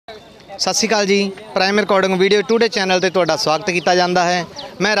सत श्री अकाल जी। Prime recording video today channel पर तुहाडा स्वागत किया जाता है।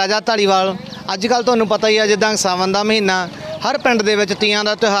 मैं राजा धालीवाल। अजकल तुहानूं पता ही है जिद्दां सावन का महीना हर पिंड दे विच तीयां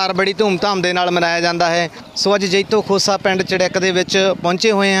दा त्यौहार बड़ी धूमधाम दे नाल मनाया जाता है। सो अज जैतो खोसा पिंड चड़ैक दे विच पहुंचे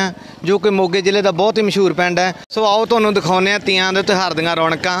हुए हैं जो कि मोगे जिले का बहुत ही मशहूर पिंड है। सो आओ तुहानूं दिखाउने तीयां दे त्यौहार दीयां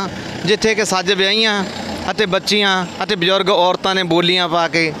रौनकां जिथे कि सज विआहियां अते बच्चियां अते बजुर्ग औरतां ने बोलियां पा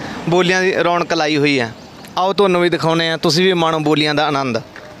के बोलियां दी रौनक लाई हुई है। आओ तुहानूं भी दिखाउने तुसीं भी माणो बोलियां दा आनंद।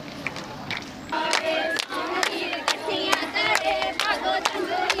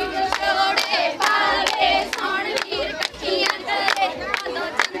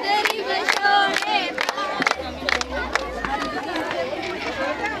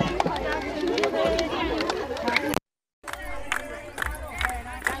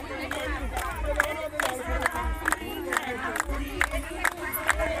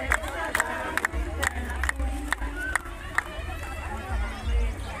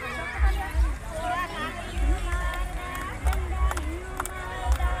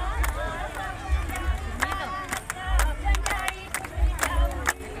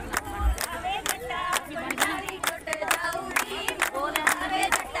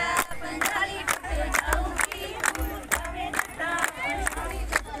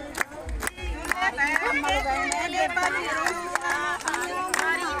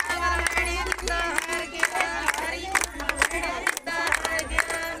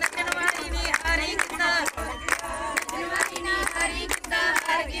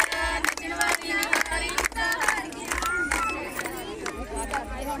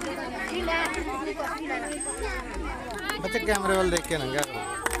 बच्चे कैमरे वाल देख के नंगा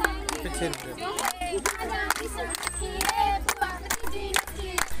पीछे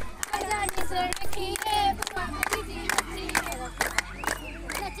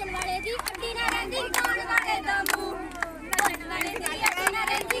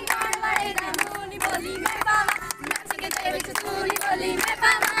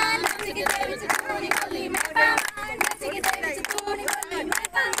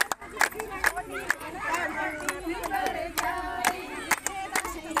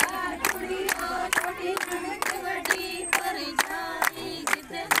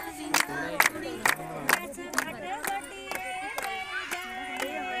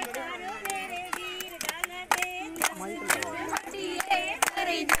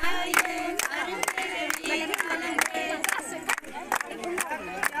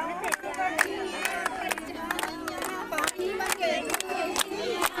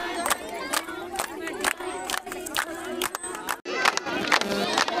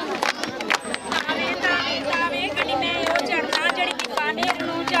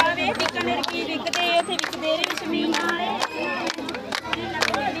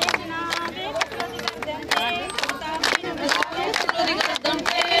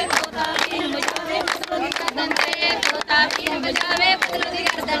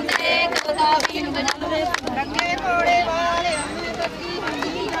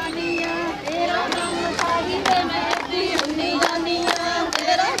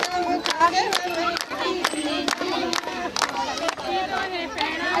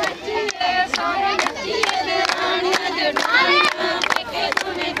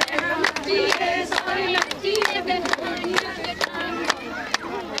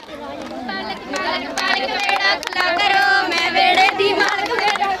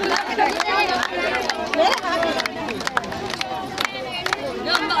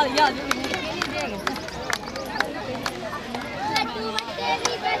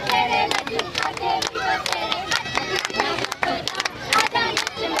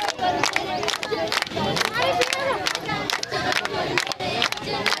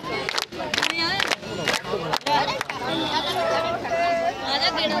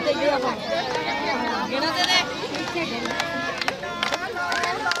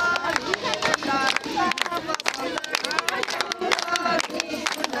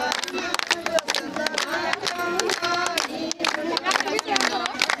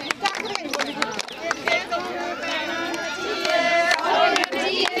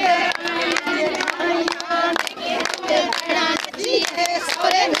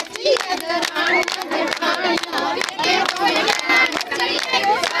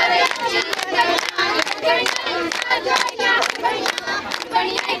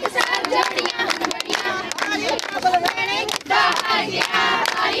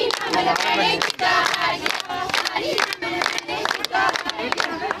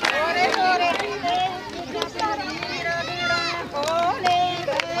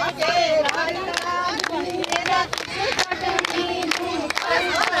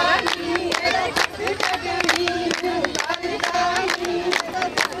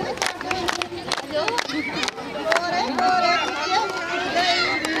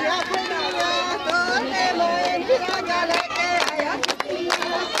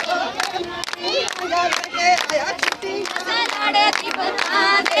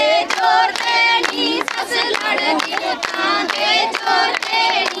जोर देनी सस लड़दी तां दे जोर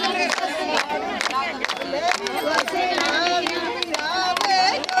देनी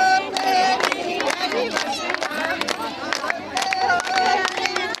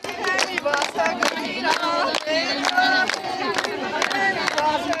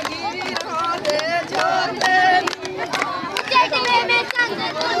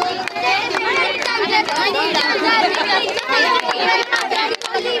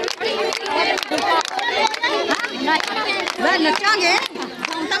नचांगे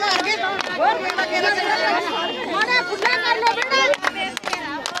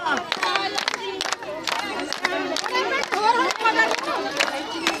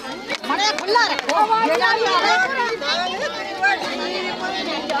खुला रखो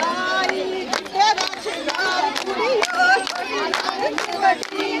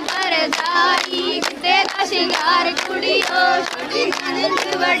शिंगार कुड़ियो छोटी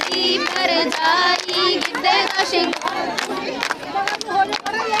बड़ी पर जाई गिद्दे का शिंगार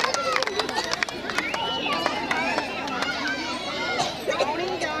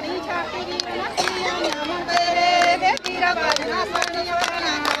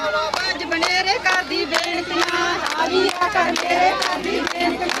बनेरे कर दी बेनतियां आवीरा कर मेरे कर दी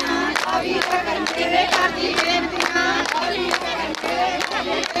बेनतियां आवीरा कर मेरे कर दी बेनतियां आवीरा कर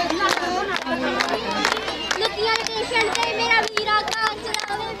मेरे लतियां स्टेशन ते मेरा वीरा का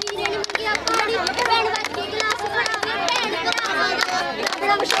चलावे वीरे ने मंगिया पानी भैन बच्चे गिलास बनावे भैन भरावां दा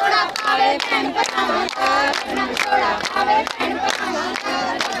अपना मशोड़ा खावे भैन भरावां दा अपना मशोड़ा खावे भैन भरावां दा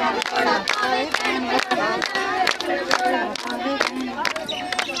अपना मशोड़ा खावे भैन भरावां दा मशोड़ा खावे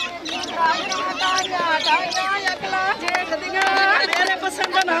मेरे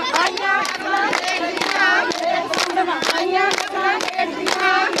पसंद ना आइया मेरे पसंद ना आइया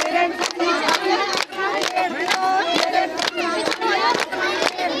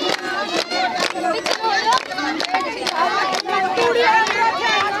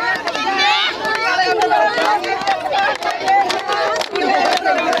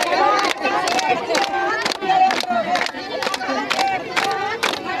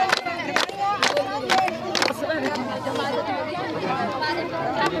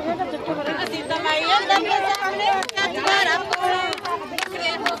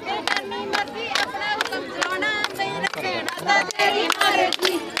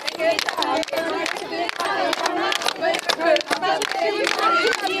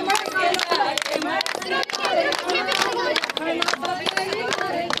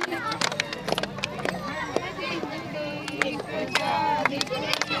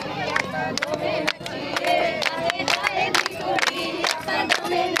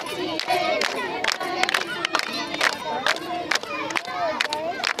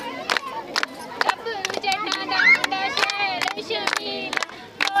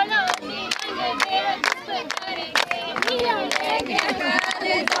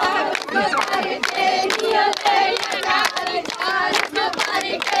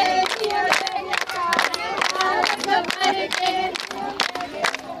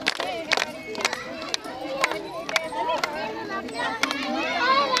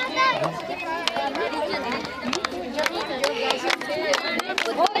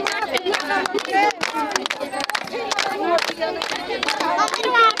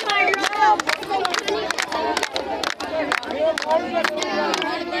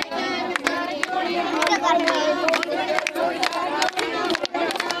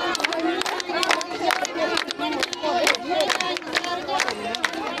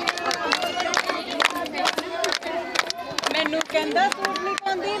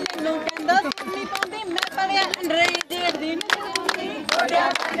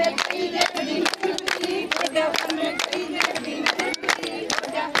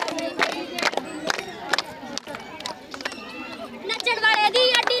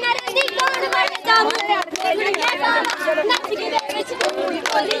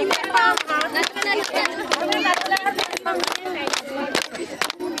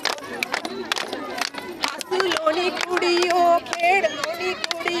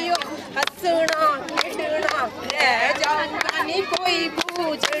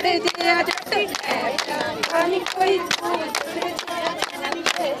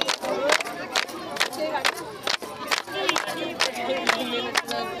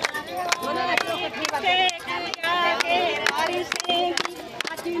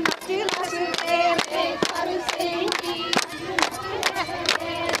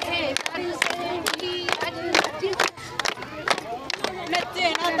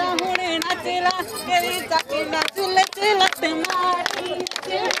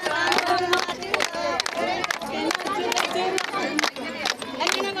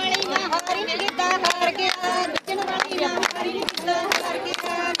मेरे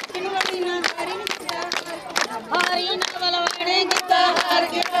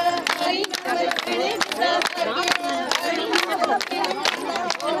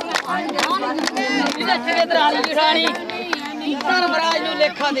ਦਰਾਣੀ ਜਠਾਣੀ ਧਰਮਰਾਜ ਨੂੰ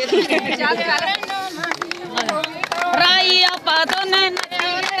ਲੇਖਾ ਦੇ ਰਾਈ ਆਪਾਂ ਦੋਨੇ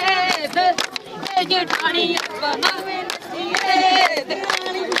ਨੱਚੀਏ ਤੇ ਜਠਾਣੀ ਆਪਾਂ ਨਾਵੇਂ ਨੱਚੀਏ ਤੇ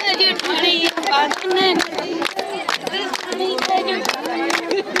ਜਠਾਣੀ ਆਪਾਂ ਦੋਨੇ ਨੱਚੀਏ ਤੇ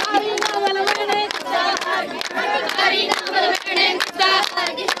ਜਠਾਣੀ ਕਾਰੀ ਨਾਵਲ ਵੇਣੇ ਕਾਰੀ ਨਾਵਲ ਵੇਣੇ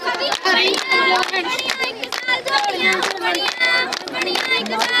ਕਾਰੀ ਨਾਵਲ ਵੇਣੇ ਇੱਕ ਸਾਲ ਜੋੜੀਆਂ ਬਣੀਆਂ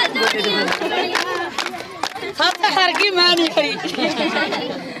ਇੱਕ ਸਾਲ ਜੋੜੀਆਂ ਸੱਤ ਹਰ ਕੀ ਮੈਂ ਨਹੀਂ ਕਰੀ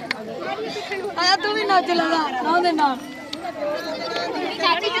ਆਇਆ ਤੂੰ ਵੀ ਨੱਚ ਲਗਾ ਨਾ ਦੇ ਨਾਲ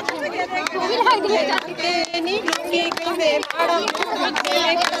ਚਾਚੀ ਤੂੰ ਵੀ ਲੱਗਦੀ ਹੈ ਚਾਚੀ ਨਹੀਂ ਲੋਕੀ ਕਹਿੰਦੇ ਮਾੜਾ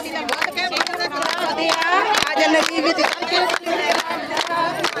ਮੇਰੇ ਕਿਸੇ ਦਾ ਬਾਤ ਕੇ ਕਰਾਉਂਦੇ ਆ ਅੱਜ ਨਦੀ ਵਿੱਚ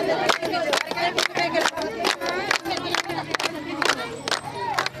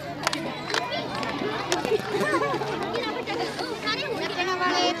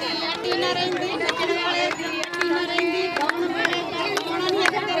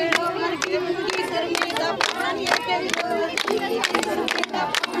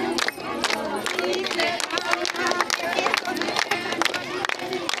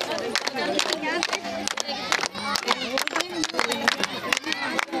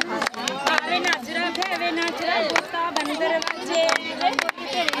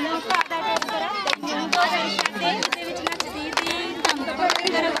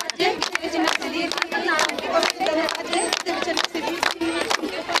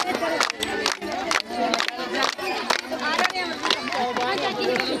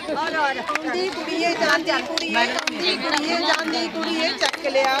ਕੁੜੀਏ ਜਾਂਦੀ ਕੁੜੀਏ ਚੱਕ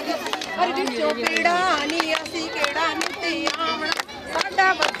ਲਿਆ ਪਰ ਵਿੱਚੋਂ ਪੀੜਾ ਨਹੀਂ ਅਸੀਂ ਕਿਹੜਾ ਨਿੱਤੀ ਆਵਣਾ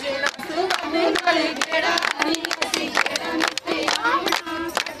ਸਾਡਾ ਵੱਜਣਾ ਸੁਵਨੇ ਨਾਲੇ ਕਿਹੜਾ ਨਹੀਂ ਅਸੀਂ ਕਿਹੜਾ ਨਿੱਤੀ ਆਵਣਾ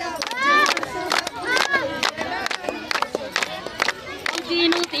ਸਾਡਾ ਫੌਜੀ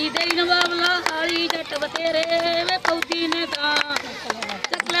ਨੂੰ ਤੀ ਦੇਈ ਨਵਾਬਲਾ ਹਾਲੀ ਜੱਟ ਬਤੇਰੇ ਵੇ ਫੌਜੀ ਨੇ ਤਾਂ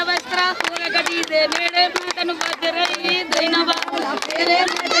ਚੱਕਲਾ ਵਸਤਰਾ ਹੋਏ ਗੱਡੀ ਦੇ ਨੇੜੇ ਮੈਂ ਤੈਨੂੰ ਵੱਜ ਰਹੀ ਦੇਈ ਨਵਾਬਲਾ ਤੇਰੇ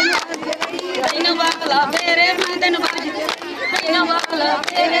ਮੈਂ ਤੈਨੂੰ ਵੱਜ ਰਹੀ ਦੇਈ ਨਵਾਬਲਾ ਤੇਰੇ ਮੈਂ ਤੈਨੂੰ ਵੱਜ ਰਹੀ ਦੇਈ ਨਵਾਬਲਾ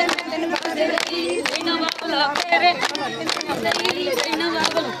ਤੇਰੇ ਮੈਂ ਤੈਨੂੰ ਵੱਜ ਰਹੀ ਦੇਈ ਨਵਾਬਲਾ ਤੇਰੇ ਦੇਈ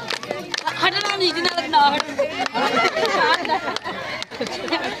ਨਵਾਬਲਾ ਹਟਣਾ ਨਹੀਂ ਜਿੰਨਾ ਤੱਕ ਨਾ ਹਟ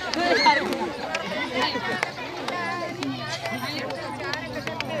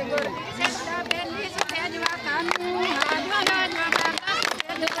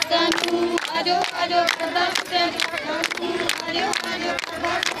ਆਜੋ ਆਜੋ ਕਰਦਾ ਸੇ ਆਜੋ ਆਜੋ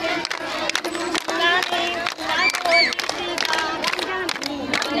ਕਰਦਾ ਸੇ ਨਾਨੀ ਨਾ ਕੋਈ ਕਿਸੇ ਦਾ ਰੰਗਾਂ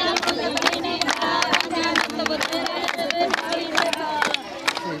ਨੇ ਰੰਗਾਂ ਨਤ ਬਤੇਰੇ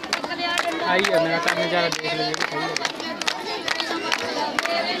आई है मेरा काम नज़ारा देख लीजिए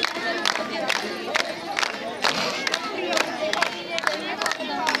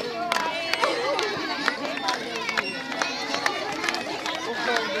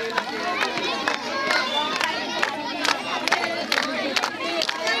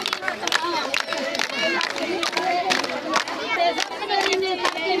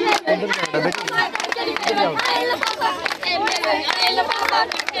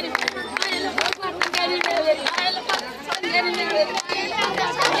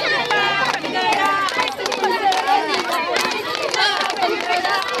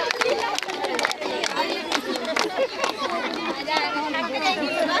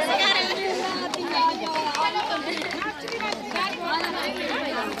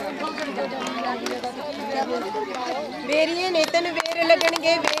वेरिए ने तन वेर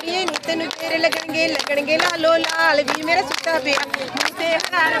लगणगे वेरिए ने तन वेर लगणगे लगणगे लालो लाल भी मेरा सुता पे मुझसे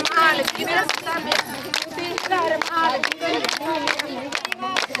हरार माल भी मेरा सुता पे मुझसे हरार माल भी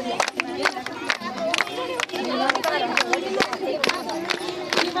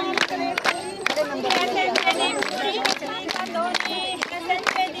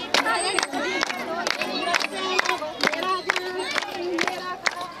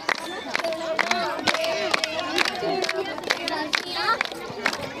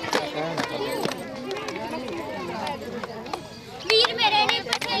ਵੀਰ ਮੇਰੇ ਨੇ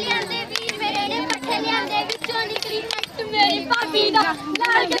ਪੱਠੇ ਲਿਆਂਦੇ ਵਿੱਚੋਂ ਨਿਕਲੀ ਨੱਟ ਮੇਰੀ ਭਾਬੀ ਦਾ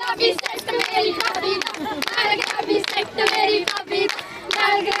ਲਾਲ ਗੁਲਾਬੀ ਸੈੱਟ ਮੇਰੀ ਭਾਬੀ ਦਾ ਲਾਲ ਗੁਲਾਬੀ ਸੈੱਟ ਮੇਰੀ ਭਾਬੀ ਦਾ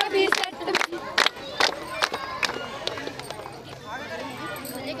ਲਾਲ ਗੁਲਾਬੀ ਸੈੱਟ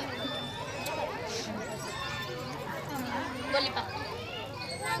ਬੋਲੀ ਪਾ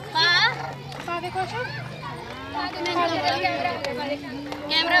ਪਾ ਦੇ ਕੁਛ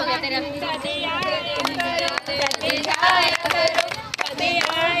कैमरा हो गया तेरा कदे आया करो कदे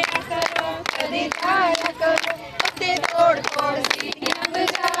आया करो कदे जाया करो ते तोड़ तोड़ सीढ़ियां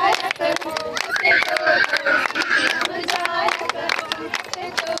बजाया करो ते तोड़ तोड़ सीढ़ियां बजाया करो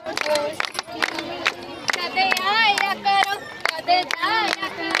ਕਦੇ ਆਇਆ ਕਰੋ ਕਦੇ ਜਾਇਆ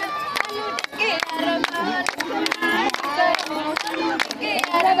ਕਰੋ ਸਾਨੂੰ ਟੱਕੇ ਅਰਮਾਨ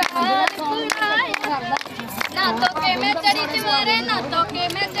ਨਾ तो के मैं चढ़ी चवारे ना तो के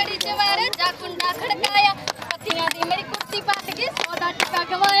मैं चढ़ी चवारे जा कुंडा खड़काया पतियां दी मेरी कुर्सी पट गई 100 टका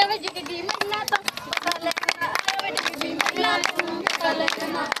गवाया वे जिगदी मन्ना तो पता लेना आया वे जिगदी मन्ना पता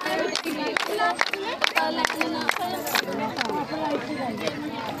लेना आया वे जिगदी मन्ना पता लेना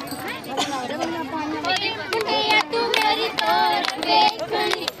ओए कुंडिया तू मेरी तोर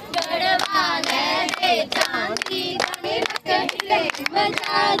देखनी गड़वा ले दे चांदी जाने लग ले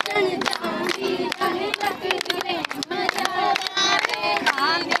मजा जन चांदी जाने लग ले मजा रे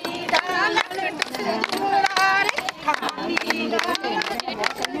चांदी दा लग टुकड़ारे खांदी दा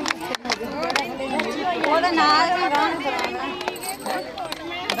ओदा नाल गान कराना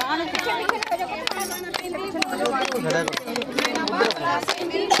गान पीछे पीछे जो मेरा बाबा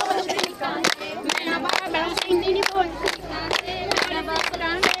सिंधी बोल कांदे मेरा बाबा सिंधी बोल कांदे मेरा बाबा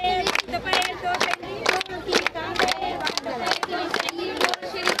कांदे तो पे तो सिंधी बोल की कांदे तो सिंधी बोल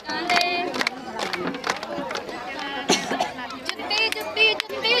श्री कांदे जुत्ती जुत्ती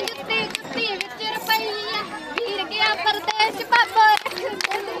जुत्ती जुत्ती जुत्ती विच रुपैया वीर गया परदेश बाबा वीर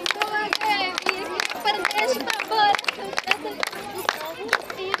गया परदेश बाबा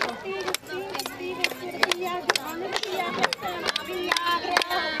जुत्ती जुत्ती जुत्ती जुत्ती विच रुपैया जान दिया भी आ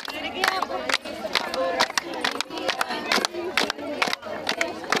गया वीर गया परदेश बाबा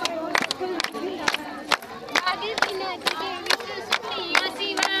आगे बिना जिगे विच सुनिया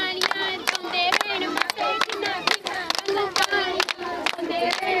सिवानियां जोंदे रहण माते जिन्ना जिन्ना रंग पानियां जोंदे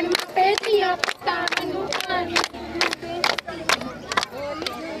रहण माते दिया पत्ता रंग पानियां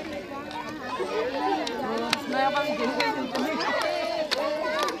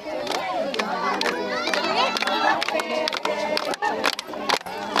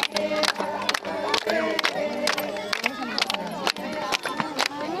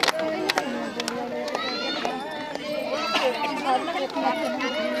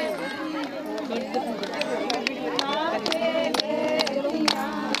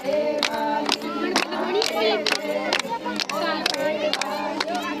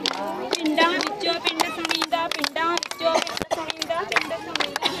ਪਿੰਡਾਂ ਵਿੱਚੋਂ ਪਿੰਡ ਸੁਣੀਦਾ ਪਿੰਡਾਂ ਵਿੱਚੋਂ ਪਿੰਡ ਸੁਣੀਦਾ ਪਿੰਡ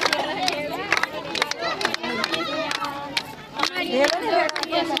ਸੁਣੀਦਾ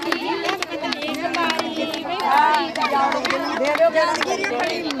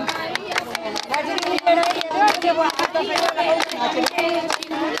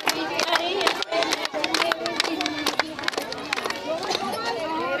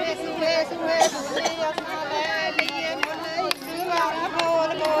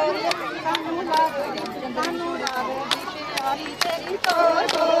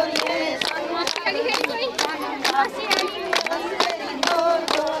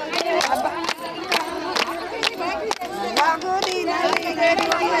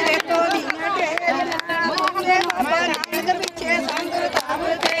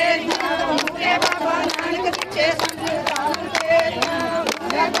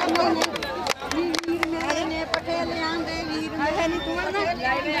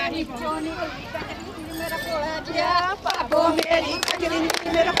भाबो मेरी कजरी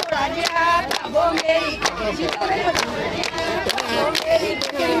मेरा पोड़ा जिया भाबो मेरी कजरी भाबो मेरी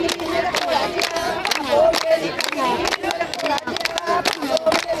कजरी मेरा पोड़ा जिया भाबो मेरी कजरी मेरा पोड़ा जिया भाबो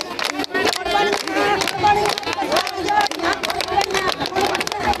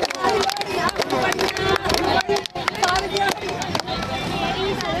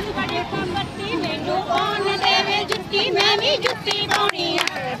मैनू कौन देवे जुत्ती मैं भी जुत्ती पाउणी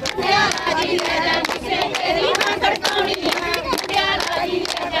तेरी मां खड़काउणी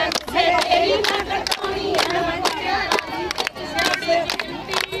तेरी मां खड़काउणी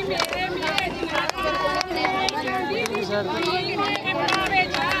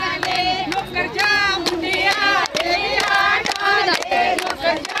नौकर जा मुंडिया बेलिया डाले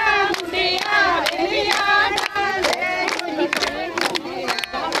नौकर जा मुंडिया बेलिया डाले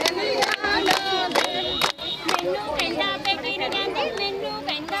ਮੈਨੂੰ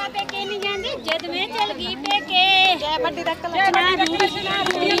ਕਹਿੰਦਾ ਪੇਕੇ ਨਹੀਂ ਜਾਂਦੀ ਜਦ ਮੈਂ ਚਲ ਗਈ ਪੇਕੇ ਜੈ ਵੱਡੀ ਦਾ ਕਲਸ਼ਨਾ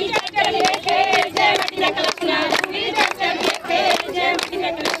ਰੂੜੀ ਚੱਲ ਕੇ ਜੈ ਵੱਡੀ ਦਾ ਕਲਸ਼ਨਾ ਰੂੜੀ ਚੱਲ ਕੇ ਜੈ ਵੱਡੀ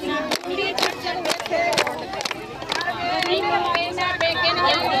ਦਾ ਕਲਸ਼ਨਾ ਰੂੜੀ ਚੱਲ ਕੇ ਨਹੀਂ ਕਹਿੰਦਾ ਪੇਕੇ ਨਹੀਂ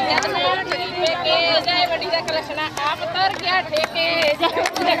ਜਾਂਦੀ ਜਦ ਮੈਂ ਚਲ ਗਈ ਪੇਕੇ ਜੈ ਵੱਡੀ ਦਾ ਕਲਸ਼ਨਾ ਆਪ ਤਰ ਗਿਆ ਠੇਕੇ ਜੈ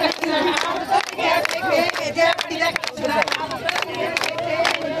ਵੱਡੀ ਦਾ ਕਲਸ਼ਨਾ ਆਪ ਤਰ ਗਿਆ ਠੇਕੇ ਜੈ ਵੱਡੀ ਦਾ ਕਲਸ਼ਨਾ ਆਪ ਤਰ ਗਿਆ ਠੇਕੇ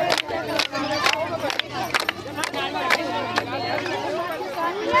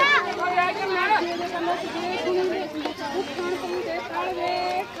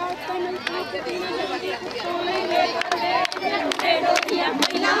Hallelujah.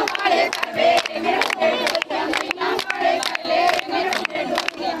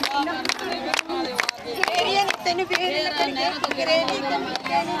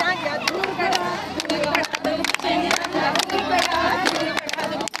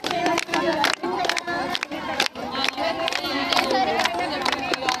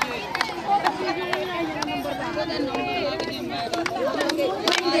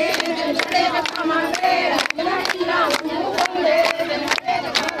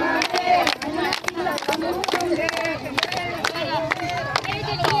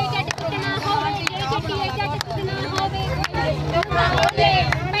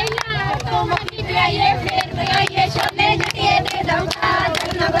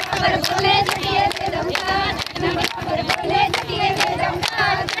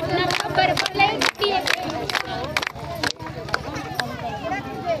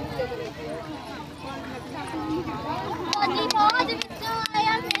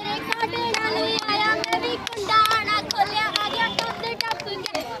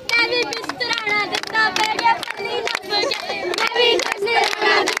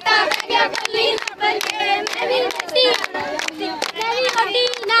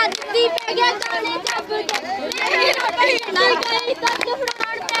 ਗਈ ਤੱਕ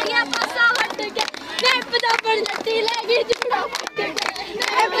ਫੜਾੜ ਪੈ ਗਿਆ ਪਾਸਾ ਵੱਟ ਕੇ ਮੈਂ ਪੰਜਾਬਣ ਜੱਟੀ ਲੈ ਗਈ ਜੁੜਾ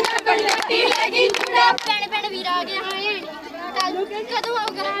ਮੈਂ ਪੰਜਾਬਣ ਜੱਟੀ ਲੈ ਗਈ ਜੁੜਾ ਭੈਣ ਭੈਣ ਵੀਰ ਆ ਗਿਆ ਹਾਏ ਕੱਲ ਕਦੋਂ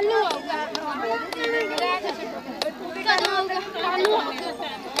ਆਊਗਾ ਕੱਲ ਨੂੰ ਆਊਗਾ ਕਦੋਂ ਆਊਗਾ ਕੱਲ ਨੂੰ ਆਊਗਾ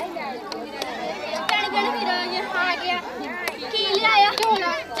ਭੈਣ ਭੈਣ ਵੀਰ ਆ ਗਿਆ ਕੀ ਲਿਆਇਆ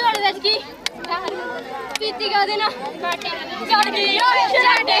ਝੋਲ ਵਿੱਚ ਕੀ ਪੀਤੀ ਗਾ ਦੇਣਾ ਚੜ ਗਈ ਓਏ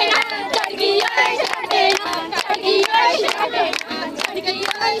ਸਾਡੇ ਨਾਲ ਚੜ ਗਈ ਓਏ ਸਾਡੇ ਨਾਲ ਚੜ ਗਈ ਓਏ ਸਾਡੇ ਨਾਲ ਚੜ ਗਈ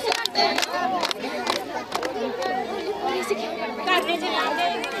ਓਏ ਸਾਡੇ ਨਾਲ ਕਰਦੇ ਚਲਾਉਂਦੇ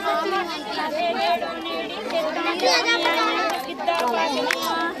ਲਾਦੇ ਨੇੜੋਂ ਨੇੜੀ ਕਿੱਦਾਂ ਪਾਜਣਾ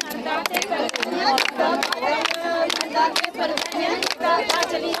ਹਰਦਾ ਤੇ ਕਰਦਾ ਹਰਦਾ ਤੇ ਪਰਦਾਂ ਕਿੱਦਾਂ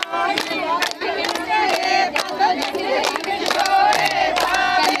ਚਲੀ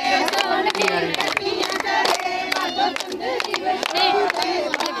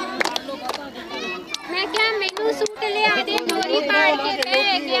मैं क्या मैनू सूट लिया दे चोरी पाड़ के बह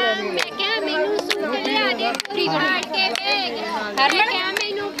गया मैं क्या मैनू सूट लिया दे चोरी पाड़ के बह गया हर क्या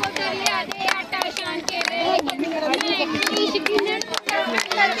मैनू पोटर लिया दे आटा शान के बह गया मैं कुड़ी शकीनर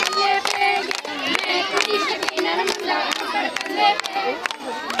कर ले बह गया मैं कुड़ी शकीनर मुला कर ले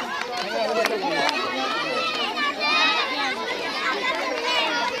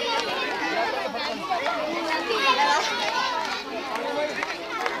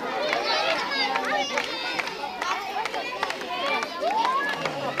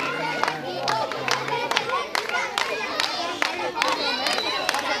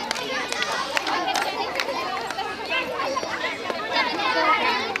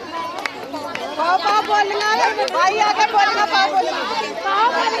पापा बोलना भाई आके बोलना पापा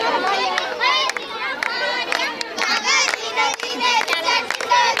बोलना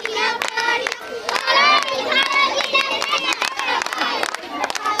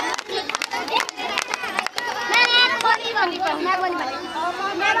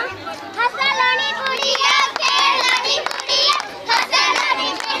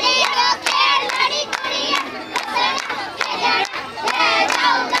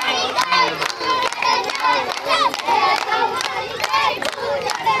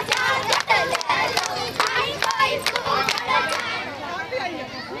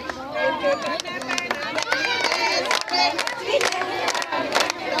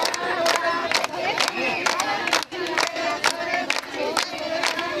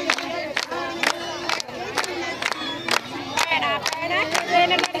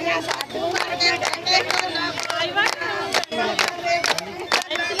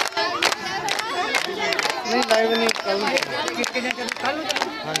नहीं लाइव नहीं कल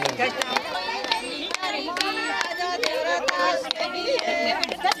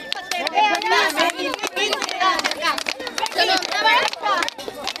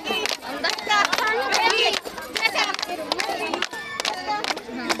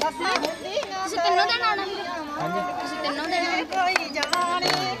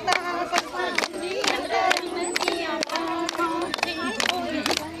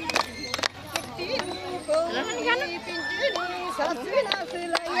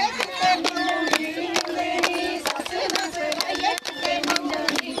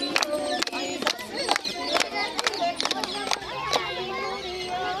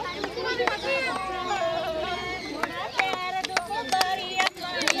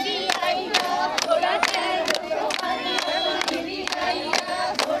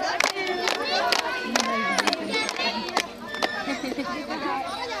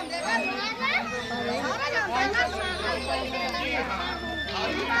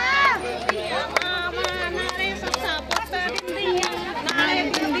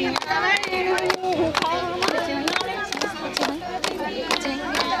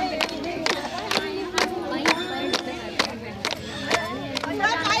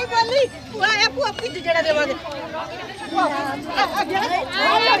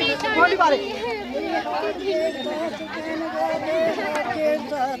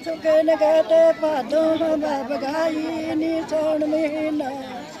सुकन गए भादों बगाई नी सोन महीना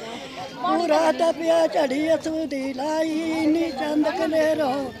पूरा तपिया चढ़ी असूदी लाई नी चंद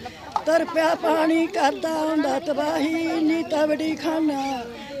कनेरों तर पिया पानी करदा हुंदा तबाही नी तवड़ी खाना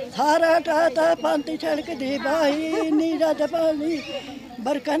सारा टाता पांती छड़क दी बाही नी रद पानी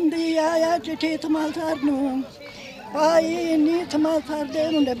बरकंदी आया चिट्ठी थमासर नूं पाई नी थमासर दे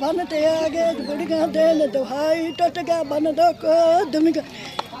मुंडे बन ते आ गए बुढ़ियां देन दुहाई टुट गया बन दो को दुम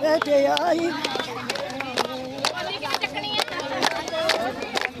ते आई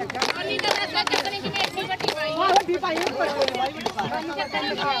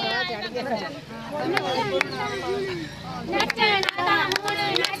नचना मुड़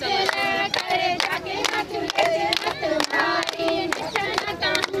नच करे जाके नच ले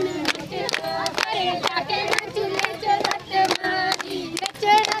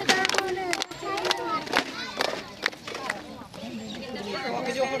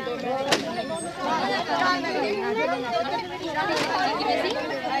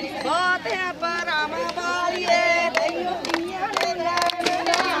ਬਹੁਤ ਹੈ ਪਰਾਮ ਵਾਲੀਏ ਤੈਨੂੰ ਦੀਆਂ ਨੇ ਲੈਣ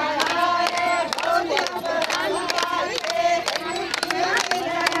ਆਏ ਬਹੁਤ ਹੈ ਪਰਾਮ ਵਾਲੀਏ ਤੈਨੂੰ ਦੀਆਂ ਨੇ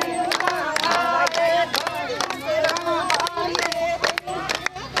ਲੈਣ ਆਏ ਬਹੁਤ ਹੈ ਪਰਾਮ ਵਾਲੀਏ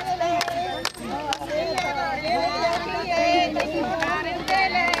ਤੈਨੂੰ ਕਰਨ ਦੇ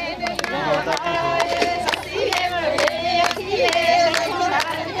ਲੈਣ ਆਏ ਸੱਸੀਏ ਬੜੇ ਅਖੀਏ ਤੈਨੂੰ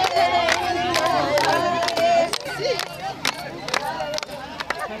ਕਰਨ ਦੇ ਲੈਣ ਆਏ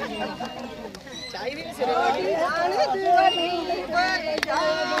ਚਾਈ ਵੀ ਸਿਰੇ ਵਾਲੀ ਦੁਆਨੀ ਪਰ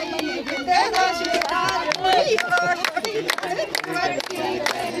ਜਾਈ ਜਿੰਦੇ ਦਾ ਸ਼ਿਕਾਰ ਕੋਈ ਛੋਟੀ ਵੱਡੀ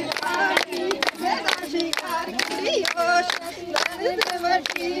ਪਰੇਸ਼ਾਨੀ ਜਿੰਦੇ ਦਾ ਸ਼ਿਕਾਰ ਕੋਈ ਹੋਸ਼ ਦਰਦ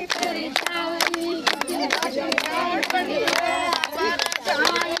ਵੱਡੀ ਪਰੇਸ਼ਾਨੀ ਜਿੰਦੇ ਦਾ ਸ਼ਿਕਾਰ ਬਣੀ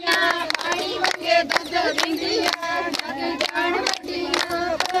ਸਾਰੀਆਂ ਪਾਣੀ ਮੰਗੇ ਦੁੱਧ ਦਿੰਦੀਆਂ ਜਗ ਜਾਣ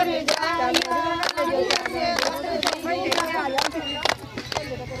ਵੱਡੀਆਂ ਪਰ ਜਾਈਆਂ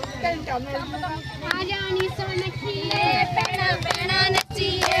ਆ ਜਾਣੀ ਸੋਨਖੀਏ ਪੈਣਾ ਪੈਣਾ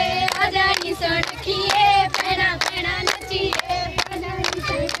ਨੱਚੀਏ ਆ ਜਾਣੀ ਸੋਨਖੀਏ ਪੈਣਾ ਪੈਣਾ ਨੱਚੀਏ ਆ ਜਾਣੀ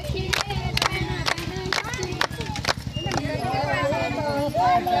ਸੋਨਖੀਏ ਪੈਣਾ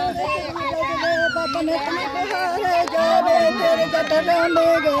ਬਾਬਾ ਨੇ ਤਨੇ ਕਹਾਰੇ ਜਾਵੇ ਤੇਰੇ ਜੱਟ ਲਾਂਦੇ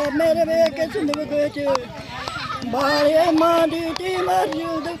ਗਏ ਮੇਰੇ ਵੇਖ ਸਿੰਦਵ ਚ ਬਾਲੇ ਮਾਂ ਦੀ ਟੀ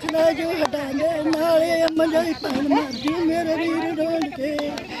ਮਰਜੂ ਦੁੱਖ ਨਾ ਜੋ ਹਟਾਂਦੇ ਨਾਲੇ ਮੰਜਈ ਭੈਣ ਮਰਜੀ ਮੇਰੇ ਵੀਰ ਰੋਣ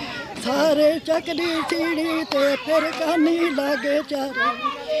ਕੇ ਸਾਰੇ ਚੱਕਦੀ ਸੀੜੀ ਤੇ ਫਿਰ ਕਾਨੀ ਲਾਗੇ ਚਾਰੇ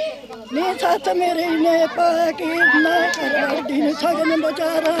ਨੀ ਸੱਸ ਮੇਰੀ ਨੇ ਪਾ ਕੇ ਨਾ ਕਰਦੀ ਨੀ ਸਗਨ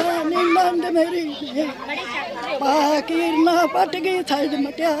ਵਿਚਾਰਾ ਨੀ ਨੰਦ ਮੇਰੀ ਨੇ ਪਾ ਕੇ ਨਾ ਪਟ ਗਈ ਸਾਜ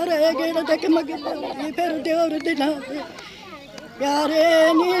ਮਟਿਆਰੇ ਗੇੜ ਤੱਕ ਮਗੇ ਪਾਈ ਫਿਰ ਦਿਓਰ ਦਿਨਾਂ ਤੇ प्यारे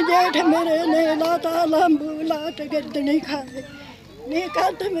नी जेठ मेरे ने लाता लंबू लाट गिरदनी खाए नी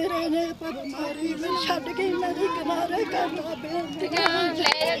कंत मेरे ने पर मारी मैं छड़ गई नदी किनारे करता बेंतियां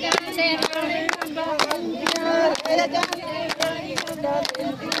ले जाते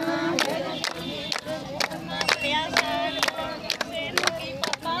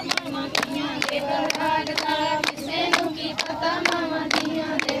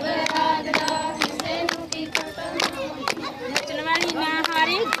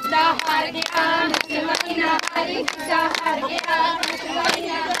हार गया नचवाई ना हारी किस्सा हार गया नचवाई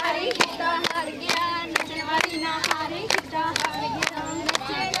ना हारी किस्सा हार गया नचवाई ना हारी किस्सा हार गया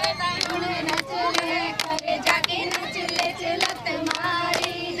नचले ताने नचले करे जाके नचले चलत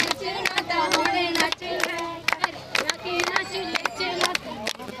मारी नचना ता होने नचले जाके नचले चलत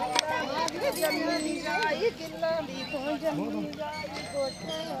जमनी जाई किल्ला दी को जमनी जाई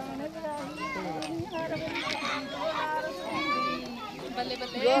कोठा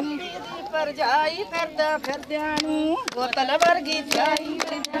ਗੋਪੀ ਦੀ ਪਰਜਾਈ ਫਿਰਦਾ ਫਿਰਦਿਆਂ ਨੂੰ ਬੋਤਲ ਵਰਗੀ ਚਾਈ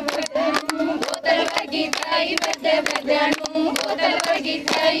ਫਿਰਦਾ ਫਿਰਦਿਆਂ ਨੂੰ ਬੋਤਲ ਵਰਗੀ ਚਾਈ ਫਿਰਦੇ ਫਿਰਦਿਆਂ ਨੂੰ ਬੋਤਲ ਵਰਗੀ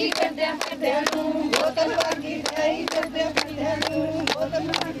ਚਾਈ ਫਿਰਦੇ ਫਿਰਦਿਆਂ ਨੂੰ ਬੋਤਲ ਵਰਗੀ ਚਾਈ ਫਿਰਦੇ ਫਿਰਦਿਆਂ ਨੂੰ ਬੋਤਲ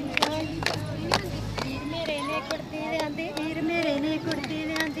ਵਰਗੀ ਚਾਈ ਮੇਰੇ ਨੇ ਕੁੜਤੀ ਲਿਆਂਦੀ ਵੀਰ ਮੇਰੇ ਨੇ ਕੁੜਤੀ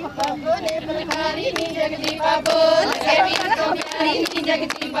ਲਿਆਂਦੀ ਬਾਬੋ ਨੇ ਬਲਕਾਰੀ ਨੀ ਜਗਦੀ ਬਾਬੋ ਲਗੇ ਵੀ ਤੋਂ ਪਿਆਰੀ ਨੀ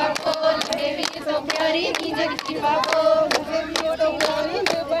ਜਗਦੀ ਬਾਬੋ ਲਗੇ ਵੀ ਤੋਂ ਪਿਆਰੀ ਨੀ ਜਗਦੀ ਬਾਬੋ ਲਗੇ ਵੀ ਤੋਂ ਪਿਆਰੀ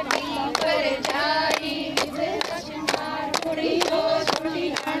ਨੀ ਵੱਡੀ ਪਰ ਜਾਈ